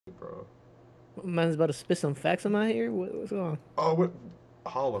Man's about to spit some facts on my here. What's going on? Oh, what?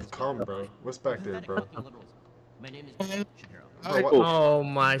 Hall of Cum, bro. What's back there, bro? My name is Bro, what, Oh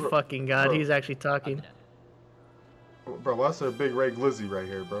my Bro, fucking god, bro. he's actually talking. bro, why's there a big Ray Glizzy right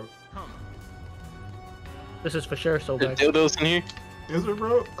here, bro? This is for sure so There's bad. dildos in here. Is it,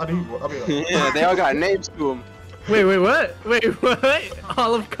 bro? I mean, Yeah, they all got names to them. Wait, what? Wait, what?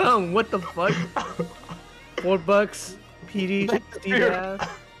 Olive cum, what the fuck? $4, PD, Steve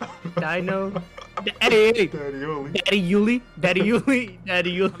Dino. Hey, Daddy Yuli. Daddy Yuli, Daddy Yuli,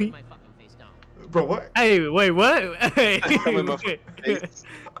 Daddy Yuli. Bro, what? Hey, wait, what? Hey, Come in my wait. face.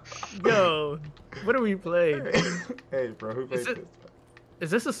 Yo, what are we playing? Hey, bro, who made Is this?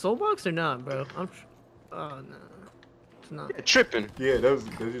 Is this a soul box or not, bro? Oh no, it's not. Yeah, tripping. Yeah, those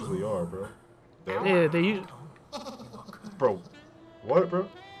usually are, bro. Yeah, they use. Bro, what, bro?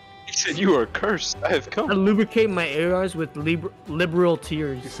 He said you are cursed. I have I come. lubricate my ARs with liberal You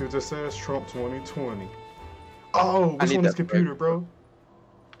tears. see what this says? Trump 2020. Oh, I which need one is that, computer, bro?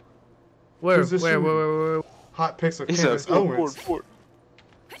 Where, Who's this shooting? where? Hot pics of He said Candace Owens. four.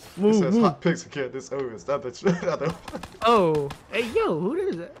 It Move, says move. hot pics of Candace Owens. Not the Oh, hey yo, who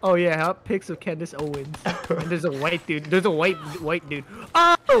is it? Oh yeah, hot pics of Candace Owens. And there's a white dude. There's a white dude.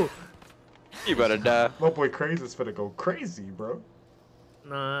 Oh! You better die. My boy Craze is finna go crazy, bro.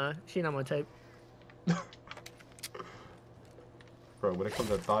 Nah, she not my type. Bro, when it comes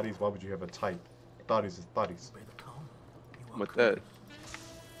to thotties, why would you have a type? Thotties is thotties. With that.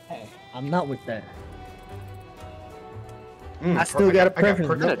 Hey, I'm not with that. I still got a preference,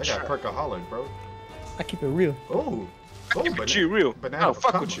 I bro. got perkaholic, bro. I keep it real. Oh, But you real. banana. I don't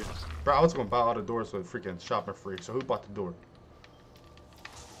fuck come with on. you. Bro, I was gonna buy all the doors with freaking shopping free. So who bought the door?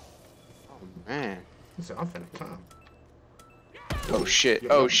 Oh man. He said, I'm finna come. Oh shit.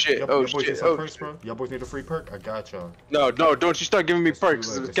 Y'all Oh shit. boys Oh need shit. some Oh perks, shit. bro? Y'all boys need a free perk? I got y'all. No, don't you start giving me It's too perks.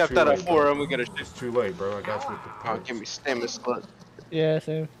 late, We it's kept too that at late, 4 bro. and we gotta shit. It's too late, bro. I got you with the Oh, perks. give me stamina slut. Yeah,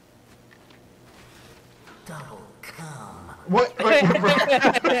 same. What? hey,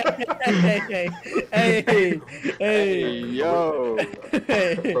 hey, Hey, yo.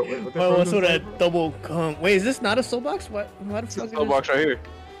 hey. Bro, what the Well, fuck what's is with that, that bro? double cum? Wait, is this not a soul box? What the It's a fuck soul box right here.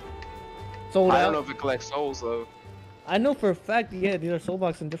 Sold I out? don't know if it collects souls though. I know for a fact, yeah, these are soul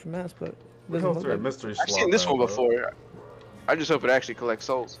boxes in different maps, but it What doesn't else look there? like. Mystery I've slot seen this bag, one bro. before. I just hope it actually collects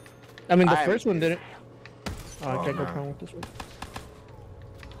souls. I mean, the I first one didn't. Oh, I Oh, can't go man. wrong with this one.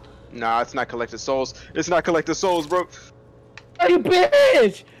 Nah, it's not collecting souls. It's not collecting souls, bro. Oh, you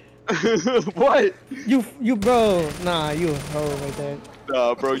bitch! What? You, bro. Nah, you a hoe right there.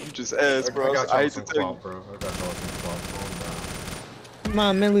 Nah, bro, you just ass, bro. I got I y'all hate some to tell you. clout, bro. I got y'all some clout. Calm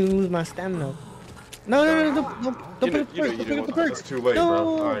My mentally lose my stamina. No, don't You put it know- you know first. you Don't didn't pick up want the that. down. perks. It's too late, No.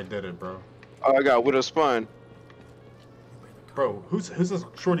 bro. I already did it, bro. Oh, I got Widow's Spine. Bro, who's this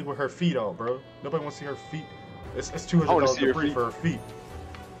shorty with her feet out, bro? Nobody wants to see her feet. It's I wanna $200 see her debris feet. for her feet.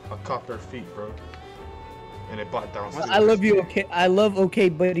 I copped her feet, bro. And it bought downstairs. I love you, okay? I love okay,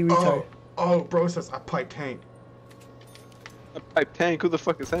 buddy retard. Oh, bro, it says I piped Hank. Pipe Tank, who the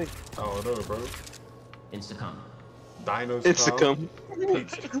fuck is Hank? I don't know, bro. Instacom. Dinos It's a cum.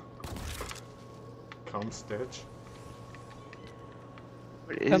 Peach. Cum Stitch.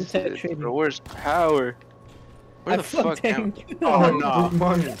 What Come is tech this, trading. bro? Where's power? Where I the fuck am fucked Oh, him. nah. brute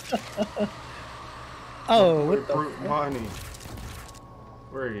money. Oh, what the? Brute money.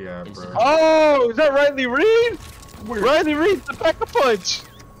 Where you at, bro? Oh, is that Riley Reid? Riley Reid, the pack a punch.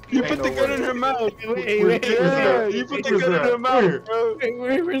 You Ain't put the no gun way. in her mouth. Wait. Yeah, you put the gun in her mouth, bro.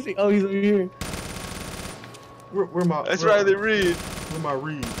 Where is he? Oh, he's over here. Where my? That's where, Riley Reid. Where my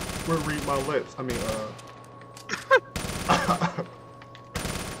read? Where read my lips? I mean,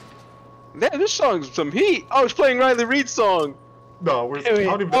 Man, this song's some heat. Oh, it's playing Riley Reid's song. no, where's? Wait,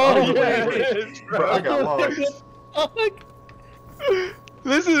 I don't even. oh, I don't even yeah, wait. it is, Bro, I got lost. Fuck.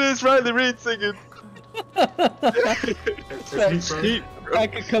 Listen to this Riley Reid singing. It's heat, bro. Heat, bro. I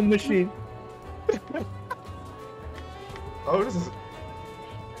could come machine. Oh, this is.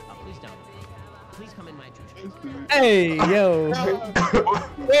 Oh, please don't. Please come in my church. Hey, yo.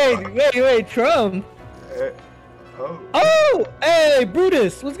 wait, Trump. eh, oh. Oh, hey,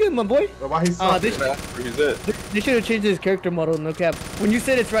 Brutus. What's good, my boy? Why he's this- sucking? Who's that? They should have changed his character model, no cap. When you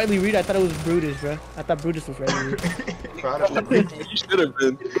said it's Riley Reid, I thought it was Brutus, bro. I thought Brutus was Riley Reid. You should have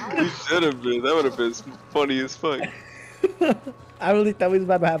been. You should have been. That would have been funny as fuck. I really thought we was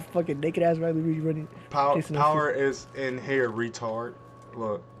about to have fucking naked ass Riley Reid running. chasing us. Power is in here, retard.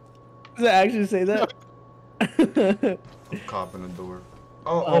 Look, Does it actually say that? I'm copping the door.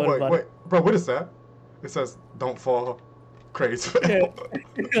 Oh, Oh, what wait, about wait, bro, what is that? It says, "Don't fall." Crazy. Yeah.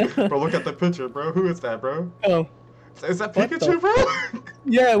 Bro, look at the picture, bro. Who is that, bro? Oh, Is that What Pikachu, the- bro?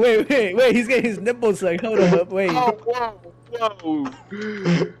 Yeah, wait. He's getting his nipples sucked. Hold up, wait. Oh, whoa.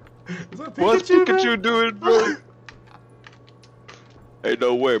 Is that What's Pikachu, Pikachu doing, bro? Ain't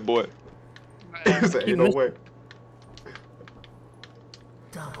no way, boy. He said, ain't no way.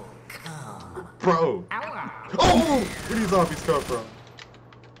 Bro. Oh! Where these zombies come from?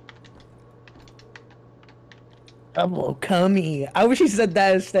 Double cummy. I wish he said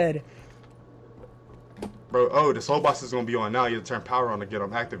that instead. Bro, oh, the soul box is gonna be on now. You have to turn power on to get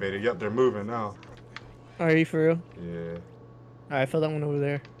them activated. Yep, they're moving now. Are you for real? Yeah. Alright, I feel that one over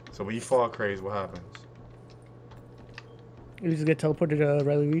there. So when you fall crazy, what happens? You just get teleported to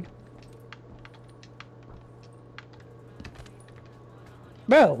Riley Reid.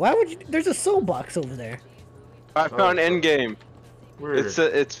 Bro, why would you? There's a soul box over there. I found Oh, endgame. Where? It's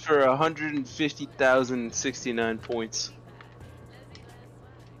for 150,069 points.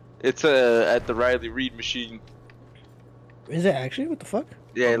 It's at the Riley Reid machine. Is it actually? What the fuck?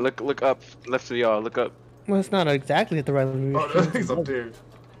 Yeah, look up, left of y'all, look up. Well, it's not exactly at the Riley Reid. Oh, he's up there.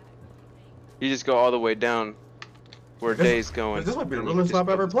 You just go all the way down where Day's going. This might be the and you realest just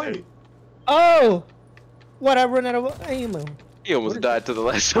map I go ever there. played. Oh! What? I run out of ammo. He almost died to the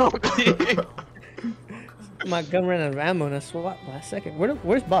last zombie. My gun ran out of ammo and I swapped last second.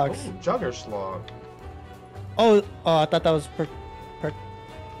 Where's box? Oh, Jugger Slog. Oh, I thought that was per.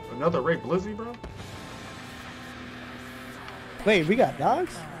 Another Ray Blizzy, bro? Wait, we got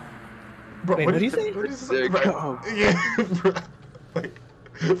dogs? Bro, Wait, what did you say? What did you say? There you Bro, go. Yeah, bro. Like,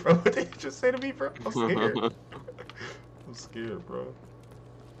 bro, what did you just say to me, bro? I'm scared. I'm scared, bro.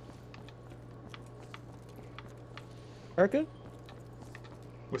 Perka?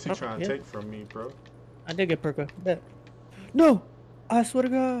 What's he Oh, trying to yeah. take from me, bro? I did get Perka. Bet. No! I swear to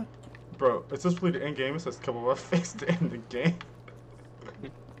God. Bro, it's just really the end game. It says come on my face to end the game.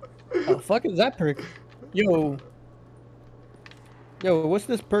 How the fuck is that perk? Yo, what's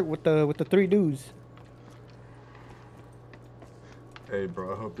this perk with the 3 dudes? Hey,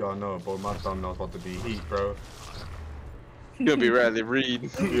 bro, I hope y'all know, bro. My thumbnail's about to be heat, bro. Gonna be Riley Reid.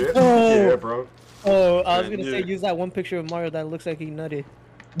 Yeah, Oh. yeah, bro. Oh, I was gonna Yeah. say use that one picture of Mario that looks like he nutted.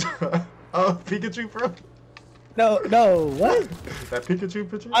 Oh, Pikachu, bro. No, what? That Pikachu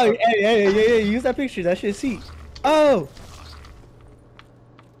picture? Oh, hey, use that picture. That shit's heat. Oh,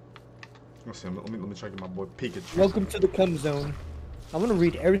 Let's see, let me check my boy Pikachu. welcome to the cum zone. I'm gonna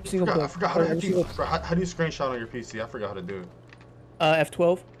read every single I book. forgot how or to every do. single Bro, how do you screenshot on your PC? I forgot how to do it.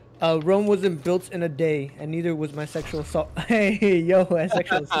 F12. Rome wasn't built in a day, and neither was my sexual assault. Hey, yo, my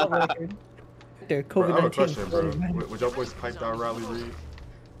sexual assault record. There, Bro, I have a COVID-19. question, bro. Would y'all boys pipe down Riley Reid?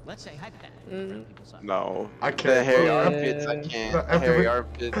 Let's say hypothetically. People suck. No. I The can't, hairy bro. armpits, I can't. No, The hairy after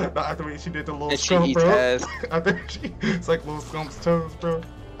armpits. Not after when she did the little And she scump, eats bro. ass. After it's like little scump's toes, bro.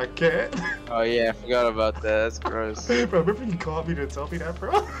 I can't. Oh yeah, I forgot about that. That's gross. Bro, remember you called me to tell me that,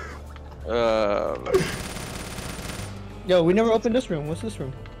 bro? Yo, we never opened this room. What's this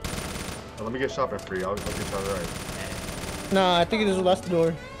room? Let me get shopping free. I'll get y'all right. Nah, I think it is the last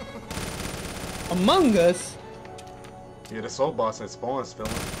door. Among Us? Yeah, the soul boss and Spawn's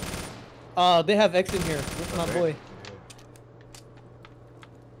filming. They have X in here. With my boy.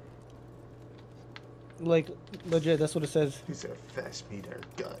 Like, legit, that's what it says. He said, fetch me their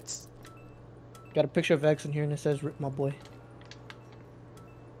guts. Got a picture of X in here and it says, "Rip my boy."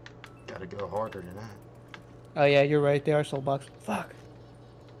 Gotta go harder than that. Oh yeah, you're right. They are soul box. Fuck.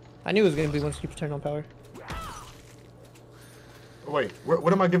 I knew it was gonna be once you turn on power. Wait,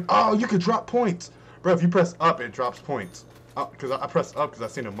 what am I giving? Oh, you could drop points. Bro, if you press up, it drops points. Because I pressed up because I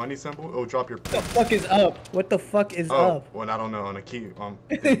seen a money symbol. It'll drop your What the points. fuck is up? What the fuck is Oh, up? well, I don't know. On the key, on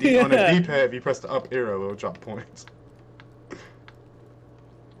the D-pad, if you press the up arrow, it'll drop points.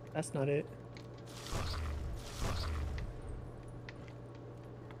 That's not it.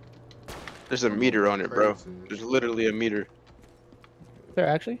 There's a meter on it, bro. There's literally a meter. There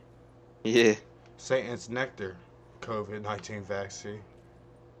actually? Yeah. Satan's nectar, COVID-19 vaccine.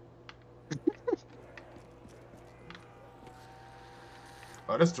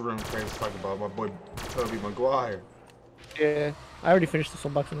 Oh, that's the room Fraze talking about. My boy Toby Maguire. Yeah. I already finished the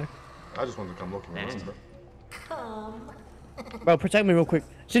soul box in there. I just wanted to come look in the room, bro. Bro, protect me real quick.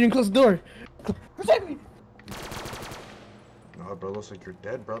 She didn't close the door. Protect me. No, bro, looks like you're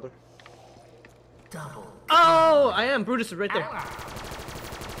dead, brother. Oh, I am. Brutus is right there.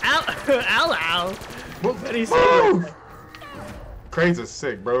 Ow! Ow! Ow! Move! What do you say? Move! Craze is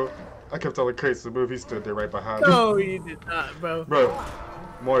sick, bro. I kept telling Craze to move. He stood there right behind me. No, you did not, bro. Bro,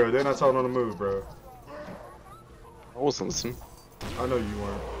 Mario, they're not telling him to move, bro. I was listening. I know you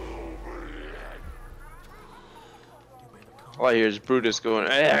weren't. All I hear is Brutus going,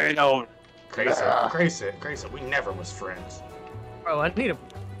 hey, no. Grace, we never was friends. Bro, I need a.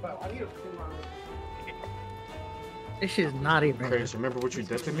 This shit's not even. Grace, remember what you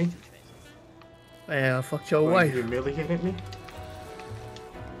did to me? Yeah, I fucked your When wife. you humiliated me?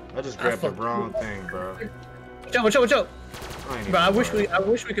 I just grabbed the wrong thing, bro. Watch out. Bro, I wish we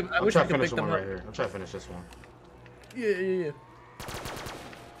could. I'm trying to finish the one right here. I'm trying to finish this one. Yeah.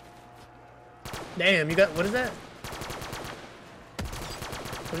 Damn, you got, what is that?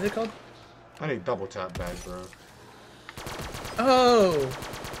 What is it called? I need double tap back, bro. Oh.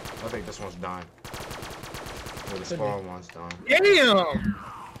 I think this one's done. Or the spawn one's done. Damn.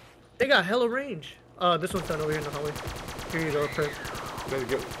 They got hella range. This one's done over here in the hallway. Here you go, Prick.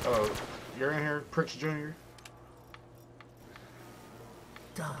 You're in here, Pricks Jr.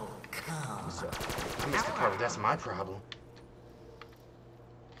 Double kill. What's up? I missed the part. That's my problem.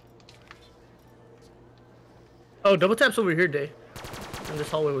 Oh, double tap's over here, Day. In this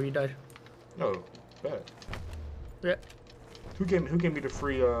hallway where you died. No, bad. Yeah. Who gave me the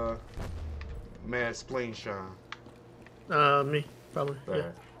free mad spleen shine? Me, probably. Bad.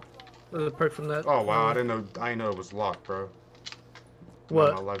 Yeah. There's a perk from that. Oh wow, I didn't know it was locked, bro.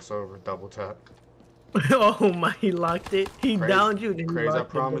 What? Now my life's over. Double tap. Oh my, he locked it. He downed you. Then Crazy, I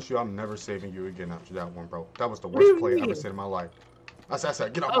promise you, I'm never saving you again after that one, bro. That was the worst play I ever seen in my life. I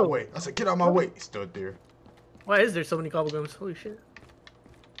said, get out my way. I said, get out my way. He stood there. Why is there so many gobblegums? Holy shit.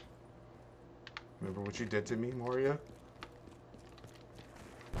 Remember what you did to me, Moria?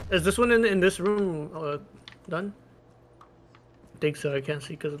 Is this one in this room done? I think so. I can't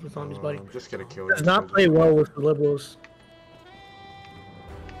see because of the zombie's body. Just get a kill. Does not play well with the liberals.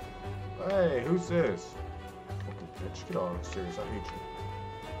 Hey, who's this? Fucking bitch. Get all serious. I hate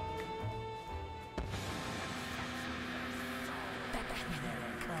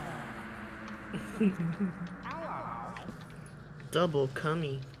you. Double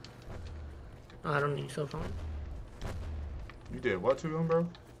cummy. Oh, I don't need cell phone. You did what to him, bro?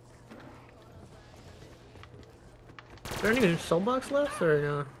 Is there any soul box left or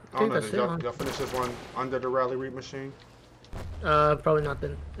no? I don't know. Did y'all finish this one under the rally read machine? Probably not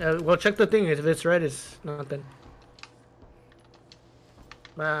then. Well, check the thing. If it's red, it's not then.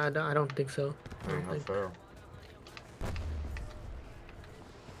 But I don't think so. I fail.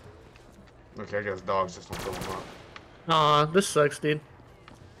 Okay, I guess dogs just don't fill them up. Aw, this sucks, dude.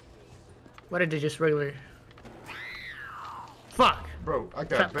 Why did they just regular? Fuck! Bro, I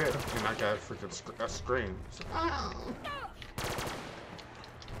got bit and I got freaking scream.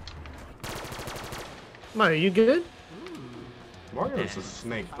 Mario, you good? Mario's a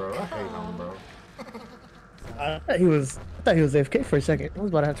snake, bro. I hate him, bro. I thought he was AFK for a second. I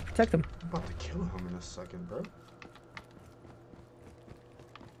was about to have to protect him. I'm about to kill him in a second, bro.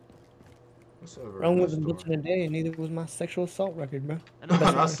 What's over? Rome wasn't built in a day, and neither was my sexual assault record, bro.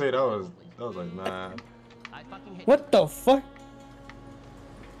 I say that was like, man. What the fuck?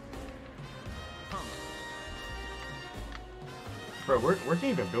 Bro, where can you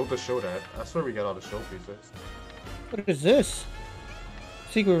even build the show that? I swear we got all the show pieces. What is this?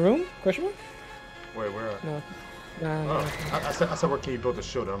 Secret room? Question mark? Wait, where at? No. Nah, Oh, I said where can you build the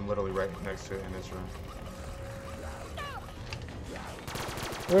show that I'm literally right next to it in this room.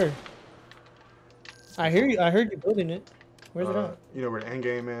 Where? I heard you building it. Where's it at? You know where the end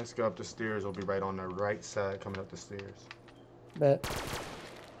game is? Go up the stairs. It'll be right on the right side coming up the stairs. Bet.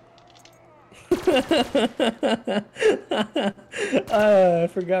 I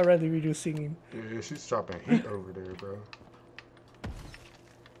forgot Riley Reid was singing. Yeah, she's dropping heat over there, bro.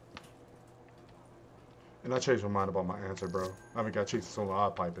 And I changed my mind about my answer, bro. I haven't got cheats so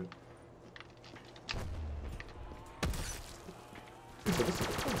I'll pipe it.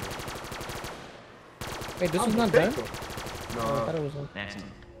 Wait, this is not done? No, Oh, I thought it was done. Next.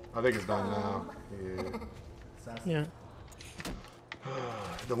 I think it's done now. Yeah. Yeah.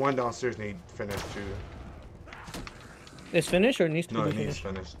 The one downstairs need finished too. It's finished or it needs to No, be it needs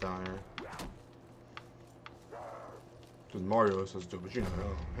finished? finished down here. Cause Mario is supposed to do, but you know,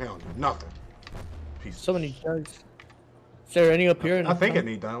 he don't do nothing. Piece. So many jugs. Is there any up here? in I the think front?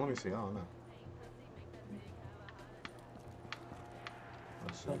 it need done. Let me see. I don't know.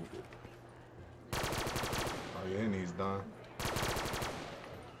 Let's see. Oh yeah, it needs done.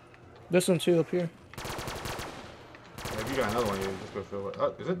 This one too up here. If you got another one, you just go fill it.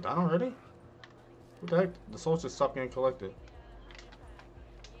 Is it done already? What the heck? The souls just stopped getting collected.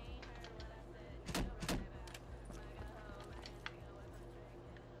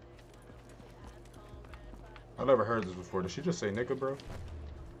 I never heard this before. Did she just say nigga, bro?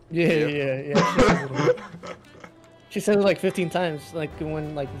 Yeah. She said it like 15 times, like in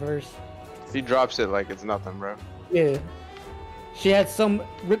one like verse. He drops it like it's nothing, bro. Yeah. She had some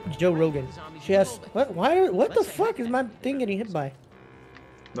Rip Joe Rogan. She has what? Why? What the fuck is my thing getting hit by?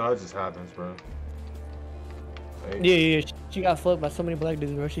 No, it just happens, bro. Hey. Yeah. She got fucked by so many black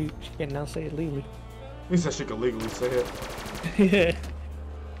dudes, bro. She can now say it legally. He said she could legally say it. Yeah.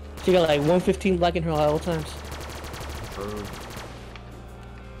 She got like 115 black in her at all times. True.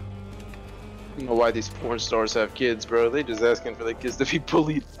 I don't know why these porn stars have kids, bro. They just asking for their kids to be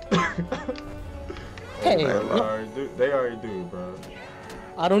bullied. Hey, they already do, bro.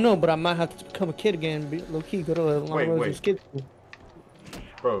 I don't know, but I might have to become a kid again. Be low key, go to a Limitless kids school.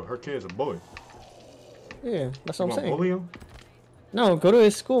 Bro, her kid's a boy. Yeah, that's what I'm saying. Bully him? No, go to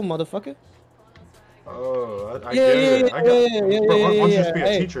his school, motherfucker. Oh, I get it. I got it. Bro, why don't you just be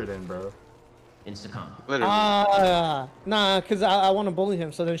a teacher then, bro? Instacom. Nah, cause I want to bully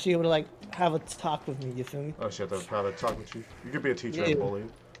him, so then she would like have a talk with me. You feel me? Oh, she had to have a talk with you. You could be a teacher and bully.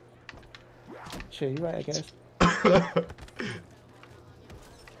 Shit, you're right, I guess.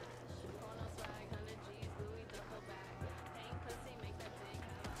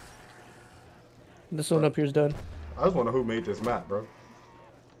 This one up here's done. I just wonder who made this map, bro.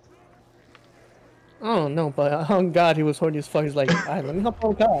 I don't know, but on God, he was horny as fuck. He's like, alright, let me hop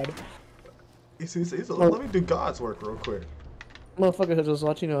on God. Let me do God's work real quick. Motherfucker was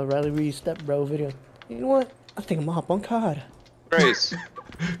watching a Riley Reid step bro video. You know what? I think I'm gonna hop on COD. Fraze.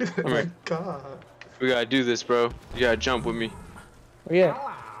 Oh my God. We gotta do this, bro. You gotta jump with me. Oh, yeah.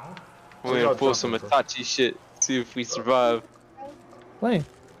 We're gonna pull some Itachi shit. See if we survive. Playing.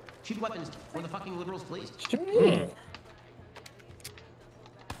 Shoot weapons for the fucking liberals, please. Yeah.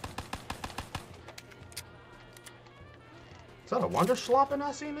 Is that a wonder slopping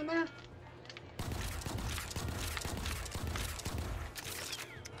I seen in there?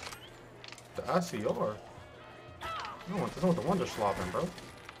 The ICR. I don't want the wonder slopping, bro.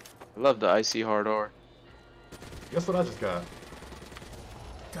 I love the icy hard R. Guess what I just got?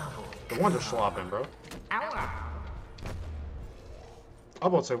 The wonder slopping, bro. I'm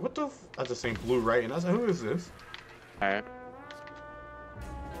about to say, what the f— I just seen blue right, and I said, who is this? Alright.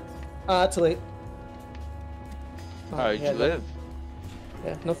 It's late. How'd you live?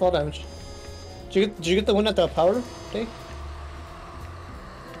 Yeah, no fall damage. Did you get the one at the power day?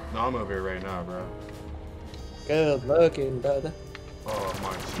 No, I'm over here right now, bro. Good looking, brother. Oh,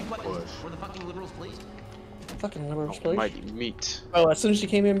 my Shoot weapons push. for the fucking liberals, please. Fucking liberal Mighty meat. Bro, as soon as she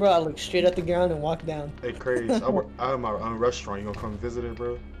came in, bro, I looked straight at the ground and walked down. Hey, Craze, I have my own restaurant. You gonna come visit it,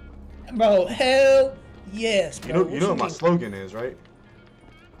 bro? Bro, hell yes, bro. You know what my slogan is, right?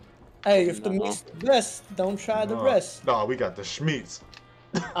 Hey, if the meat's the best, don't try the rest. Nah, we got the schmeats.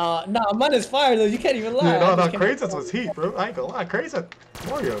 Nah, mine is fire though. You can't even lie. Yeah, no, Craze's was heat, bro. I ain't gonna lie. Craze at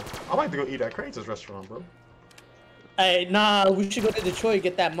Mario. I like to go eat at Craze's restaurant, bro. Hey, nah, we should go to Detroit,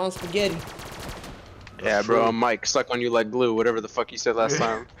 get that mom spaghetti. Yeah, bro, I'm Mike. Stuck on you like glue. Whatever the fuck you said last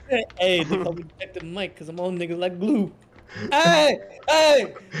time. Hey, they call me Detective Mike because I'm on niggas like glue. Hey,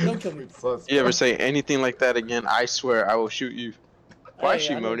 don't kill me. You ever say anything like that again, I swear I will shoot you. Why is Hey,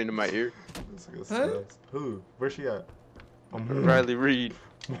 she I know. moaning in my ear? Huh? Who? Where's she at? Riley Reid.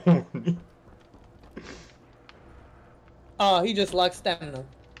 Oh, he just locked stamina.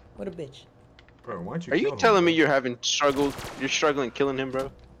 What a bitch. Bro, why don't you Are you telling me you're struggling killing him,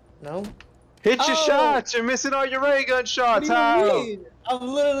 bro? No? Hit your shots! You're missing all your ray gun shots! How? I'm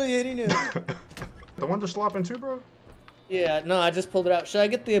literally hitting him. The one that's slopping too, bro? Yeah, no, I just pulled it out. Should I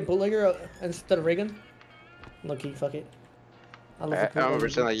get the bootlegger instead of Reagan? Lucky, fuck it. I love the I bootlegger. remember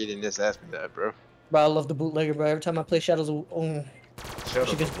saying like you didn't just ask me that, bro. Bro, I love the bootlegger, bro. Every time I play Shadows of... Shadows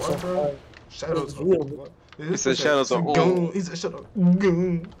she gets of me what, so bro? hard. Shadows of Evil. what? He said Shadows of goon. He said Shadows of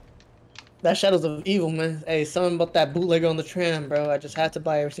goon. That Shadows of Evil, man. Hey, something about that bootlegger on the tram, bro. I just had to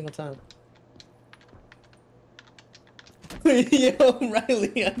buy every single time. Yo,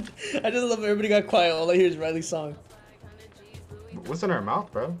 Riley. I just love everybody got quiet. All I hear is Riley's song. What's in her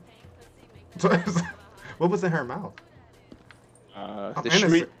mouth, bro? What was in her mouth? The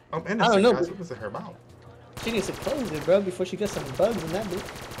street. I'm innocent, I don't know. guys. What was in her mouth? She needs to close it, bro, before she gets some bugs in that bitch.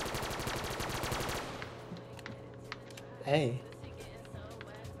 Hey.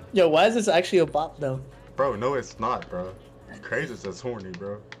 Yo, why is this actually a bop, though? Bro, no, it's not, bro. Crazy's just horny,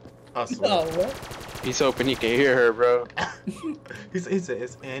 bro. I swear. Oh, what? He's hoping he can hear her, bro. He said,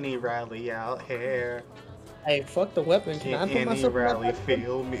 "Is any Riley out here? Hey, fuck the weapon. Can I Can put any myself in Riley that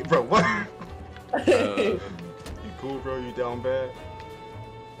feel me?" Bro, what? weapon? You cool, bro? You down bad?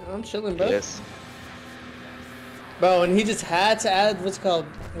 I'm chilling, bro. Yes. Bro, and he just had to add what's it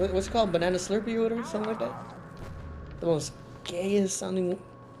called banana slurpee or whatever, something like that. The most gayest sounding.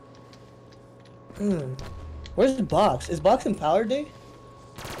 Where's the box? Is box in Power Day?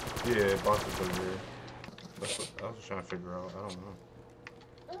 Yeah, box is over here. That's what I was trying to figure out. I don't know.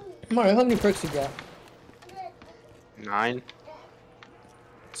 Mario, how many perks you got? 9.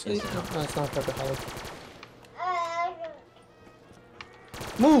 Sweet. No, it's not perkaholic.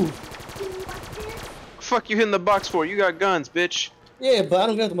 Move! Fuck you hitting the box for? You got guns, bitch. Yeah, but I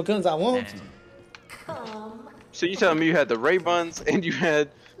don't get the guns I want. So you telling me you had the Ray Buns and you had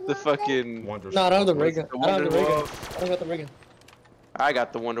the fucking... Wonder No, I don't have the ray gun. the I don't have the ray gun. Wonderwolf? I don't got the ray gun. I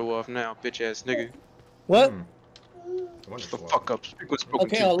got the Wonderwolf now, bitch ass nigga. What? Wonder Shut the Swap. fuck up. Speak with spoken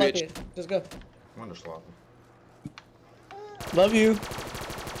Okay, to, I'll lock bitch. it. Just go. Wonder Swap. Love you.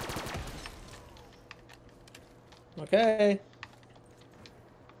 Okay.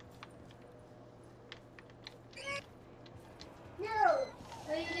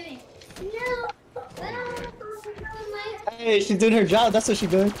 Hey, she's doing her job. That's what she's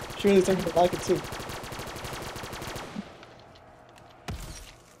doing. She really turned to like it too.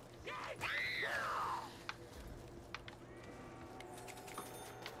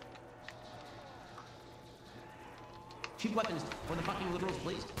 Cheap weapons for the fucking liberals,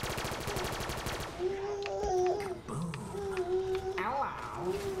 please.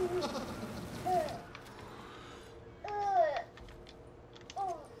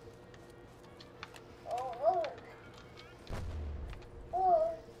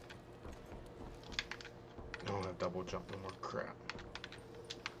 I don't have double jump no more crap.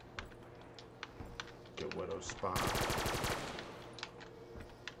 Get Widow's spot.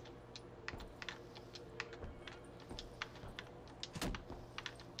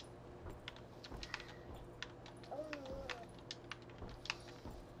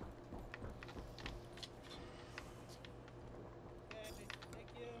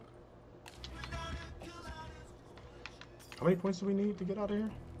 How many points do we need to get out of here?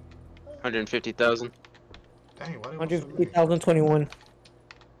 150,000. Dang, why they want so many? 150,021.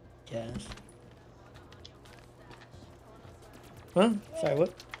 Yes. Huh? Sorry,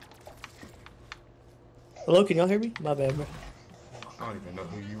 what? Hello, can y'all hear me? My bad, bro. I don't even know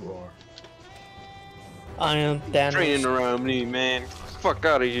who you are. I am Thanos. Training around me, man. Fuck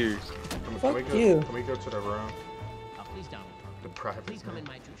out of here. Fuck we go, you. Can we go to the room? Oh, please don't. The private Please come in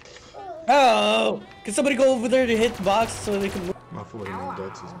room? my juice. Oh! Can somebody go over there to hit the box so they can move? My food ain't even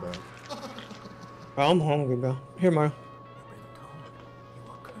dead is bad. Bro, I'm hungry, bro. Here, Mario.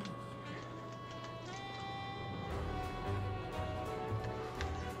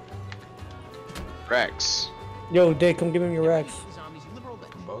 Rex. Yo, Dick, come give him your racks. Zombies, liberal, but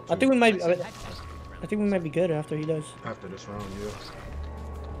I'm about I think we to. might. I think we might be good after he does. After this round, yeah.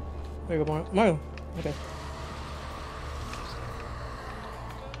 There you go, Mario. Mario. Okay.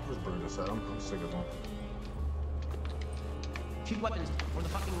 Let's burn this out. I'm sick of them. cheap weapons for the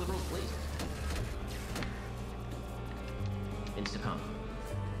fucking liberals, please. Instacom.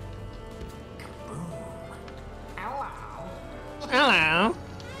 Hello.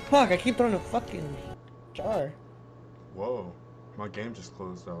 Fuck, I keep throwing a fucking jar. Whoa. My game just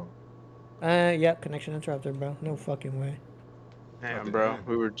closed out. Yep, connection interrupted, bro. No fucking way. Damn, bro.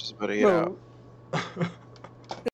 We were just about to get out. Bro,